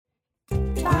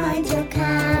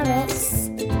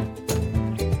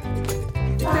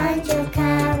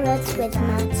with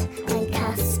Matt and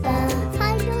Casper.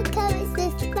 Find your carrots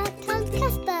with Matt and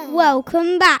Casper.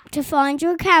 Welcome back to Find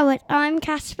Your Carrot. I'm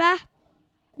Casper.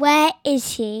 Where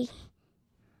is he?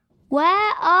 Where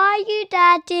are you,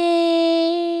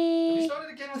 Daddy? We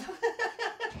started again with...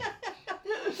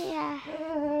 Yeah.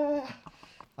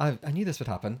 I knew this would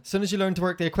happen. As soon as you learn to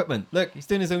work the equipment. Look, he's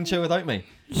doing his own show without me.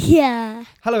 Yeah.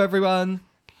 Hello, everyone.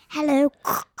 Hello.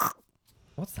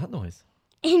 What's that noise?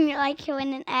 Like you're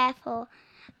in an airport.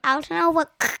 I don't know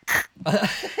what.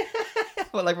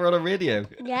 Well, like we're on a radio.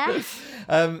 Yeah.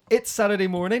 It's Saturday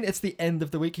morning. It's the end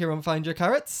of the week here on Find Your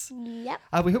Carrots. Yep.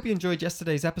 We hope you enjoyed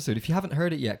yesterday's episode. If you haven't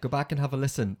heard it yet, go back and have a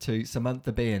listen to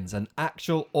Samantha Baines, an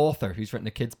actual author who's written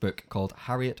a kid's book called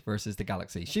Harriet versus the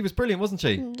Galaxy. She was brilliant, wasn't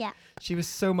she? Yeah. She was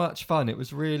so much fun. It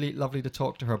was really lovely to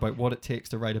talk to her about what it takes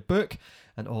to write a book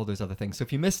and all those other things. So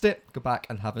if you missed it, go back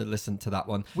and have a listen to that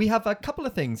one. We have a couple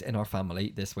of things in our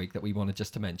family this week that we wanted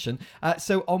just to mention.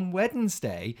 So on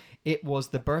Wednesday, it was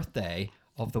the birthday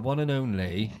of the one and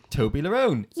only Toby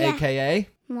Larone, Yeah. a.k.a.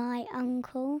 My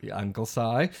uncle. the Uncle Si,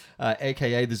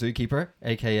 a.k.a. the zookeeper,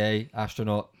 a.k.a.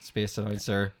 astronaut, space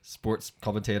announcer, sports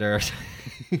commentator,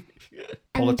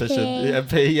 politician,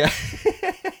 MP, yeah.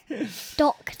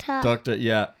 Doctor. Doctor,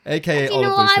 yeah, a.k.a. Do all you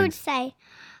know of those what I would things. say?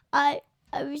 I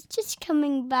was just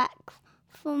coming back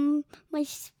from my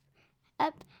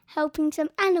helping some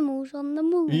animals on the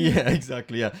moon. Yeah,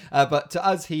 exactly, yeah. But to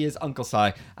us, he is Uncle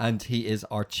Si, and he is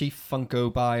our chief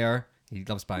Funko buyer. He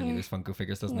loves buying you those Funko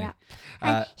figures, doesn't Yeah. he?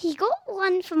 And he got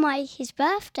one for his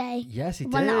birthday. Yes, he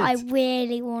One did. that I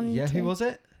really wanted. Yeah, who was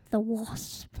it? The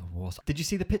wasp. The Wasp. Did you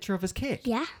see the picture of his cake?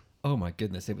 Yeah. Oh my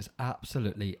goodness, it was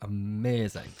absolutely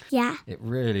amazing. Yeah. It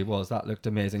really was. That looked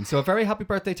amazing. So a very happy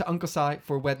birthday to Uncle Si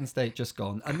for Wednesday just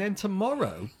gone. And then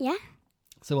tomorrow, Yeah.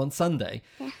 so on Sunday,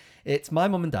 Yeah. it's my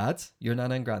mum and dad's, your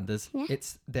nana and granda's. Yeah.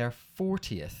 It's their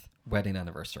 40th wedding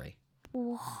anniversary.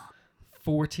 Whoa.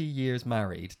 40 years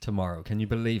married tomorrow. Can you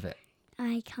believe it?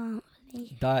 I can't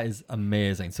believe. That is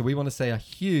amazing. So we want to say a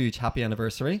huge happy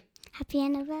anniversary. Happy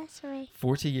anniversary.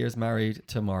 40 years married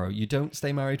tomorrow. You don't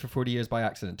stay married for 40 years by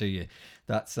accident, do you?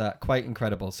 That's quite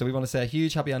incredible. So we want to say a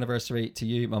huge happy anniversary to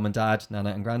you, Mum and Dad, Nana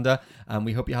and Granda, and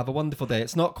we hope you have a wonderful day.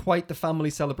 It's not quite the family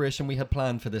celebration we had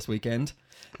planned for this weekend.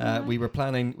 We were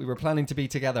planning to be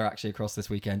together actually across this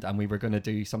weekend, and we were going to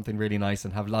do something really nice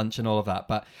and have lunch and all of that.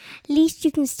 But At least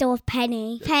you can still have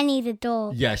Penny. Penny the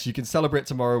dog. yes, you can celebrate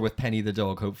tomorrow with Penny the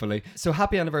dog, hopefully. So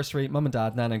happy anniversary, Mum and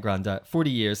Dad, Nana and Granda.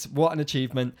 40 years. What an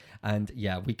achievement. And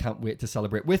yeah, we can't wait to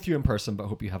celebrate with you in person, but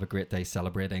hope you have a great day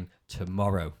celebrating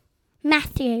tomorrow.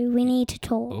 Matthew, we need to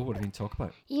talk. Oh, what do we talk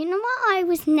about? You know what? I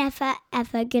was never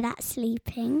ever good at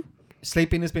sleeping.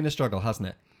 Sleeping has been a struggle, hasn't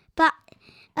it? But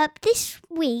this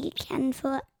week and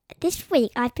for this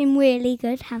week, I've been really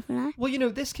good, haven't I? Well, you know,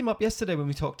 this came up yesterday when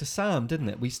we talked to Sam, didn't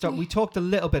it? We talked a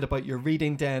little bit about your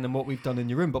reading den and what we've done in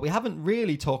your room, but we haven't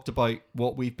really talked about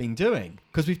what we've been doing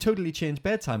because we've totally changed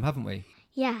bedtime, haven't we?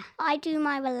 Yeah. I do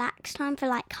my relax time for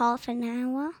like half an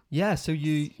hour. Yeah, so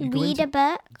you go Read into... a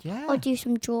book Yeah. or do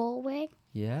some drawing.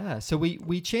 Yeah, so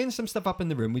we changed some stuff up in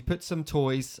the room. We put some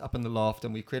toys up in the loft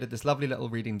and we created this lovely little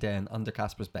reading den under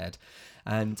Casper's bed.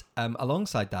 And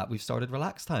alongside that, we've started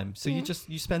relax time. So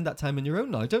you spend that time on your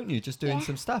own now, don't you? Just doing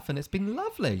some stuff, and it's been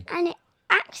lovely. And it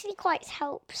actually quite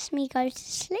helps me go to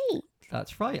sleep.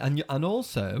 That's right. And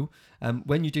also,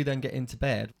 when you do then get into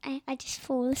bed, I just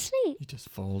fall asleep. you just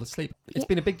fall asleep. It's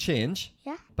been a big change.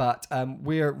 Yeah. But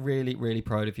we're really, really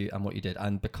proud of you and what you did.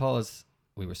 And because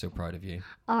we were so proud of you.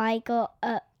 I got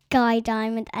a Guy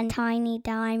Diamond and Tiny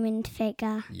Diamond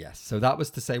figure. Yes. So that was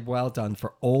to say well done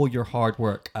for all your hard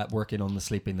work at working on the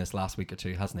sleeping this last week or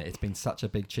two, hasn't it? It's been such a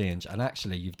big change. And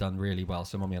actually, you've done really well.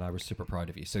 So Mummy and I were super proud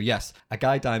of you. So yes, a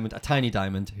Guy Diamond, a Tiny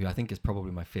Diamond, who I think is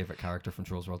probably my favourite character from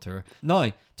Trolls World Tour.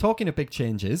 Now, talking of big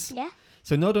changes. Yeah.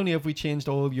 So not only have we changed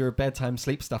all your bedtime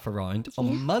sleep stuff around,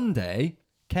 on Monday,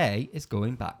 Kay is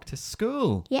going back to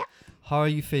school. Yeah. How are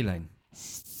you feeling?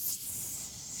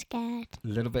 Scared. A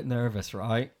little bit nervous,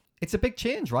 right? It's a big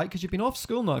change, right? Because you've been off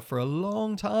school now for a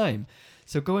long time.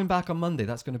 So going back on Monday,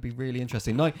 that's going to be really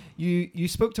interesting. Now, you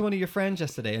spoke to one of your friends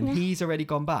yesterday and he's already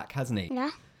gone back, hasn't he?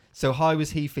 Yeah. So how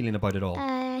was he feeling about it all?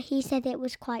 He said it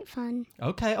was quite fun.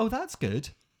 Okay. Oh, that's good.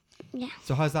 Yeah.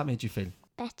 So how's that made you feel?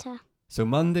 Better. So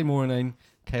Monday morning,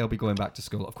 Kay will be going back to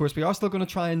school. Of course, we are still going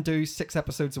to try and do 6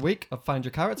 episodes a week of Find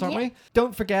Your Carrots, aren't we?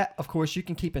 Don't forget, of course, you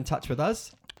can keep in touch with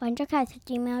us.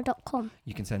 findyourcarrots@gmail.com.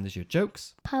 You can send us your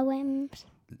jokes, Poems.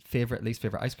 least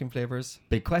favourite ice cream flavours,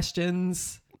 big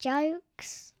questions,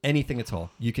 jokes. Anything at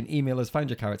all. You can email us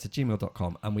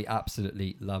findyourcarrots@gmail.com, and we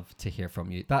absolutely love to hear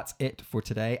from you. That's it for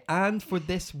today and for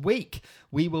this week.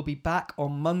 We will be back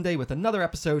on Monday with another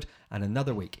episode and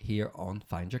another week here on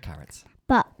Find Your Carrots.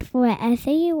 But wherever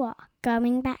you are,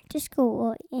 going back to school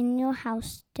or in your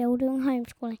house still doing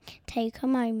homeschooling, take a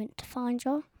moment to find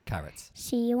your Carrots.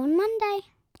 See you on Monday.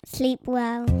 Sleep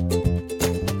well.